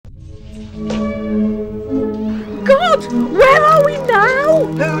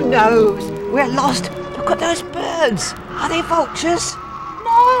knows? We're lost. Look at those birds. Are they vultures?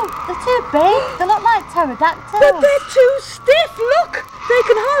 No, they're too big. They look like pterodactyls. But they're too stiff, look! They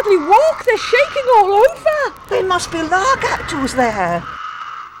can hardly walk, they're shaking all over. They must be largactyls there.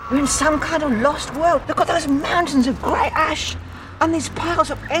 We're in some kind of lost world. Look at those mountains of grey ash and these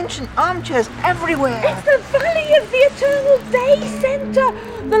piles of ancient armchairs everywhere. It's the Valley of the Eternal Day Centre,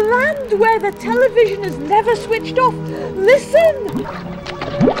 the land where the television is never switched off. Listen!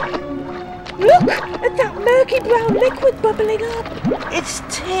 Look at that murky brown liquid bubbling up. It's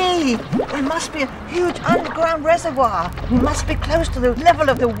tea. There must be a huge underground reservoir. We must be close to the level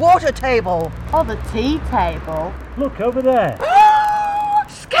of the water table. Or the tea table. Look over there.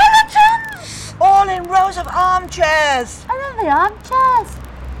 Skeletons! All in rows of armchairs. And then the armchairs.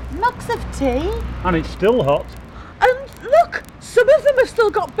 Mugs of tea. And it's still hot. And look, some of them have still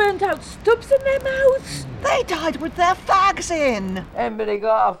got burnt out stubs in their mouths. They died with their fags in. Anybody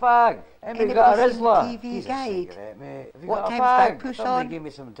got a fag? Anybody got a Rizzler? TV guide. Have you What got a time's that fag? push Somebody on? give me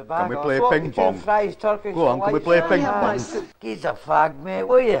some tobacco. Can we play Swap ping me two pong? fries, turkey, Go on, can we play ping pong? Give a fag, mate,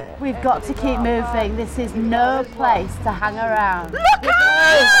 will you? We've got to keep moving. This is no place to hang around. Look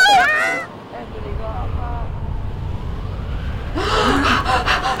out! Anybody got a fag?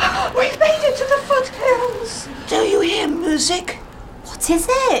 We've made it to the foothills. Do you hear music? What is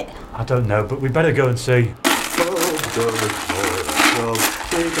it? I don't know, but we better go and see.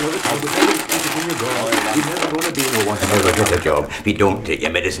 Never get a job if you don't take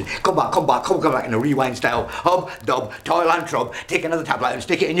your medicine. Come back in a rewind style. Hub, dub, toil and trub. Take another tablet and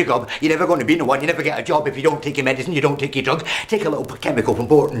stick it in your gob. You're never going to be no one. You never get a job if you don't take your medicine, you don't take your drugs. Take a little chemical from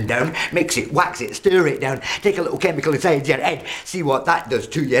Borton down, mix it, wax it, stir it down. Take a little chemical inside your head. See what that does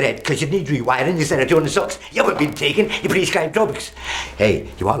to your head, because you need rewiring. Your serotonin sucks. You haven't been taking your prescribed drugs. Hey,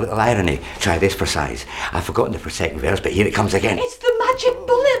 you want a little irony? Try this for size. I've forgotten the second verse, but here it comes again. It's the magic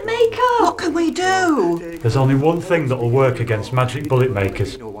bullet maker. What can we do? There's only one thing that'll work against magic bullet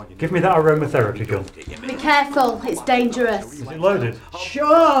makers. Give me that aromatherapy gun. Be careful, it's dangerous. Is it loaded?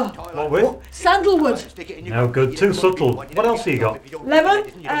 Sure. What with? Sandalwood. No good, too subtle. What else have you got?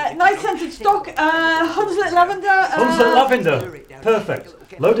 Lemon. Nice scented stock. Hunslet lavender. Sunset lavender. Perfect.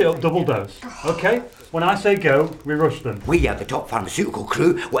 Load it up double dose. Okay? When I say go, we rush them. We are the top pharmaceutical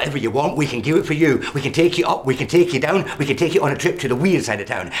crew. Whatever you want, we can give it for you. We can take you up, we can take you down, we can take you on a trip to the weird side of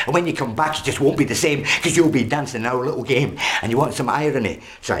town. And when you come back, it just won't be the same, because you'll be dancing our little game. And you want some irony?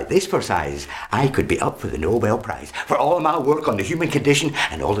 Try this for size. I could be up for the Nobel Prize for all of my work on the human condition,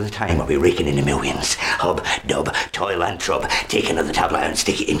 and all of the time I'll be raking in the millions. Hub, dub, toil and trub. Take another tablet and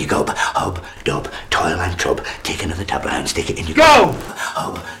stick it in your gob. Hub, dub, toil and trub. Take another tablet and stick it in your gob. Go!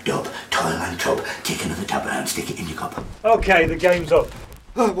 Hub, dub, toil and trub. Take another tablet and stick it in your gob. Okay, the game's up.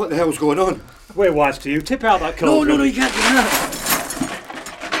 Oh, what the hell's going on? We're wise to you. Tip out that No, cauldron. you can't do that.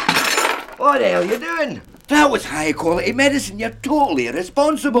 What the hell are you doing? That was high quality medicine. You're totally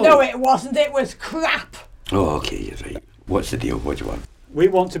irresponsible. No, it wasn't. It was crap. Oh, okay, you're right. What's the deal? What do you want? We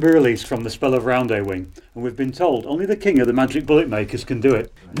want to be released from the spell of Roundhay Wing, and we've been told only the king of the magic bullet makers can do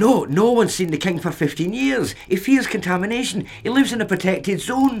it. No one's seen the king for 15 years. He fears contamination. He lives in a protected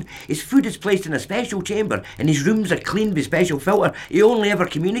zone. His food is placed in a special chamber, and his rooms are cleaned with special filter. He only ever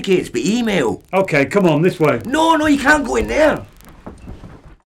communicates by email. Okay, come on, this way. No, you can't go in there.